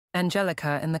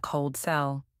Angelika in the cold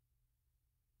cell.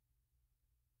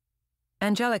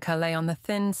 Angelika lay on the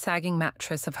thin, sagging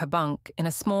mattress of her bunk in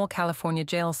a small California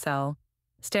jail cell,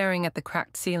 staring at the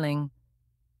cracked ceiling.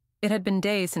 It had been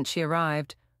days since she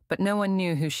arrived, but no one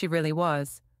knew who she really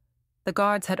was. The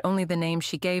guards had only the name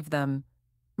she gave them,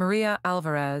 Maria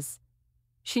Alvarez.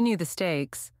 She knew the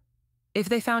stakes. If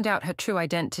they found out her true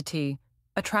identity,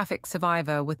 a traffic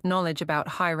survivor with knowledge about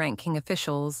high-ranking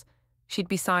officials, she'd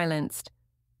be silenced.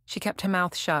 She kept her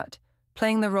mouth shut,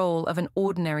 playing the role of an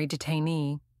ordinary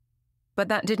detainee. But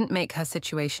that didn't make her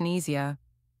situation easier.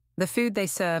 The food they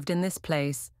served in this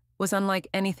place was unlike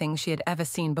anything she had ever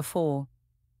seen before.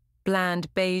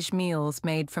 Bland, beige meals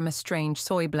made from a strange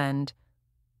soy blend.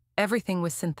 Everything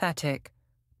was synthetic: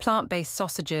 plant-based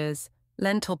sausages,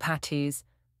 lentil patties,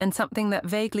 and something that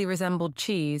vaguely resembled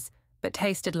cheese but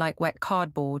tasted like wet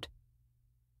cardboard.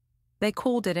 They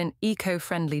called it an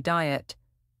eco-friendly diet,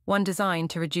 one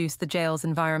designed to reduce the jail's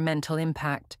environmental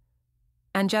impact.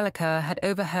 Angelika had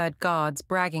overheard guards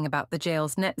bragging about the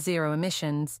jail's net-zero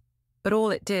emissions, but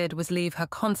all it did was leave her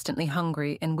constantly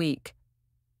hungry and weak.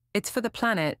 "It's for the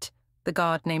planet," the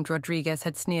guard named Rodriguez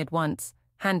had sneered once,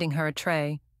 handing her a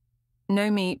tray. "No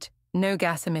meat, no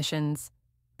gas emissions.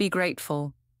 Be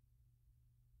grateful."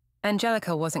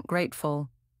 Angelika wasn't grateful.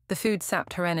 The food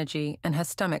sapped her energy and her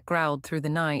stomach growled through the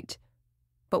night.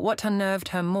 But what unnerved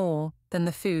her more than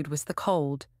the food was the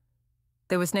cold.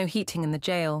 There was no heating in the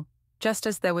jail, just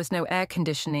as there was no air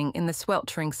conditioning in the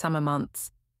sweltering summer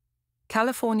months.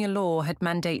 California law had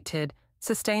mandated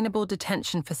sustainable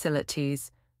detention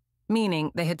facilities,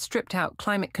 meaning they had stripped out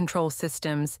climate control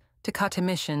systems to cut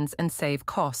emissions and save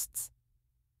costs.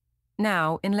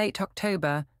 Now, in late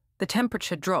October, the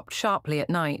temperature dropped sharply at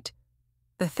night.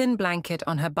 The thin blanket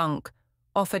on her bunk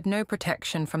offered no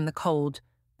protection from the cold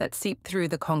that seeped through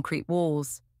the concrete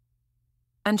walls.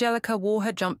 Angelika wore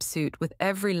her jumpsuit with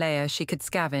every layer she could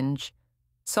scavenge,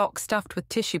 socks stuffed with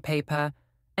tissue paper,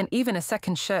 and even a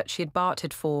second shirt she had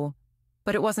bartered for,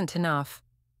 but it wasn't enough.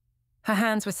 Her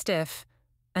hands were stiff,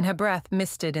 and her breath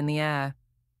misted in the air.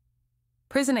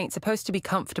 "Prison ain't supposed to be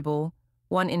comfortable,"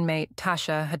 one inmate,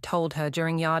 Tasha, had told her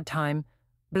during yard time,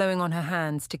 blowing on her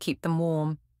hands to keep them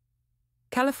warm.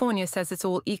 "California says it's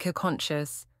all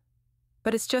eco-conscious,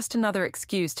 but it's just another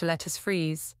excuse to let us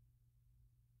freeze."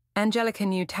 Angelika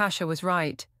knew Tasha was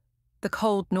right. The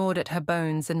cold gnawed at her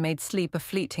bones and made sleep a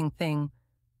fleeting thing.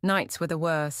 Nights were the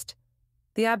worst.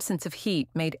 The absence of heat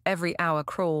made every hour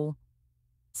crawl.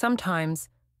 Sometimes,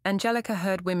 Angelika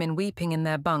heard women weeping in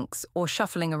their bunks or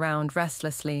shuffling around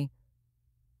restlessly.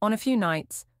 On a few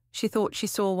nights, she thought she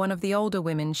saw one of the older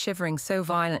women shivering so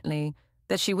violently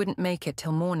that she wouldn't make it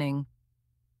till morning.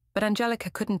 But Angelika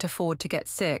couldn't afford to get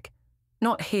sick.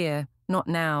 Not here, not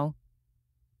now.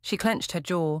 She clenched her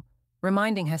jaw,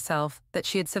 reminding herself that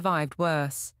she had survived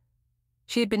worse.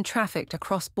 She had been trafficked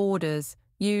across borders,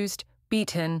 used,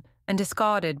 beaten, and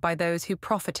discarded by those who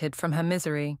profited from her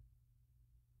misery.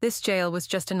 This jail was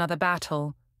just another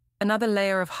battle, another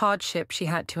layer of hardship she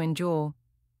had to endure.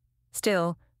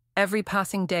 Still, every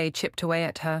passing day chipped away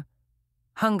at her.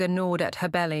 Hunger gnawed at her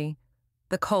belly.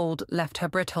 The cold left her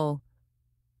brittle.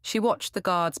 She watched the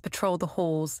guards patrol the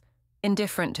halls,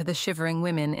 indifferent to the shivering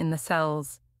women in the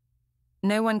cells.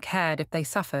 No one cared if they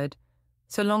suffered,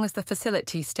 so long as the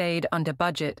facility stayed under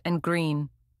budget and green.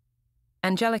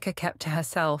 Angelika kept to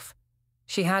herself.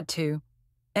 She had to.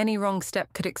 Any wrong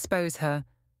step could expose her.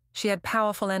 She had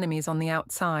powerful enemies on the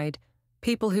outside,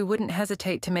 people who wouldn't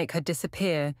hesitate to make her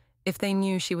disappear if they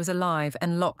knew she was alive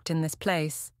and locked in this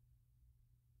place.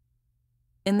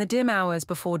 In the dim hours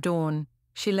before dawn,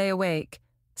 she lay awake,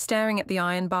 staring at the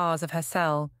iron bars of her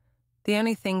cell, the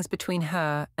only things between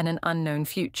her and an unknown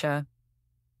future.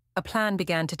 A plan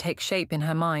began to take shape in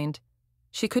her mind.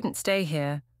 She couldn't stay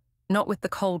here, not with the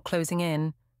cold closing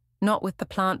in, not with the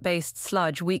plant-based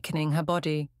sludge weakening her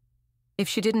body. If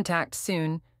she didn't act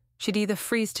soon, she'd either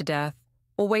freeze to death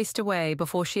or waste away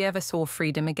before she ever saw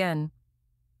freedom again.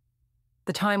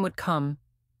 The time would come.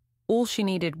 All she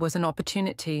needed was an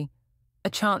opportunity, a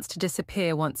chance to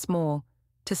disappear once more,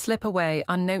 to slip away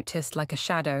unnoticed like a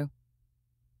shadow.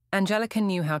 Angelika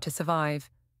knew how to survive.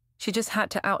 She just had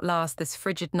to outlast this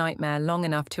frigid nightmare long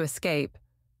enough to escape.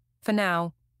 For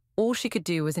now, all she could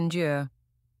do was endure.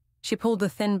 She pulled the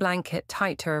thin blanket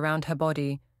tighter around her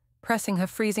body, pressing her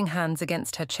freezing hands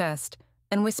against her chest,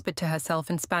 and whispered to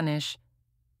herself in Spanish,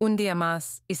 "Un día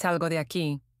más y salgo de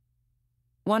aquí."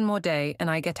 One more day and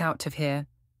I get out of here.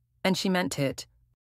 And she meant it.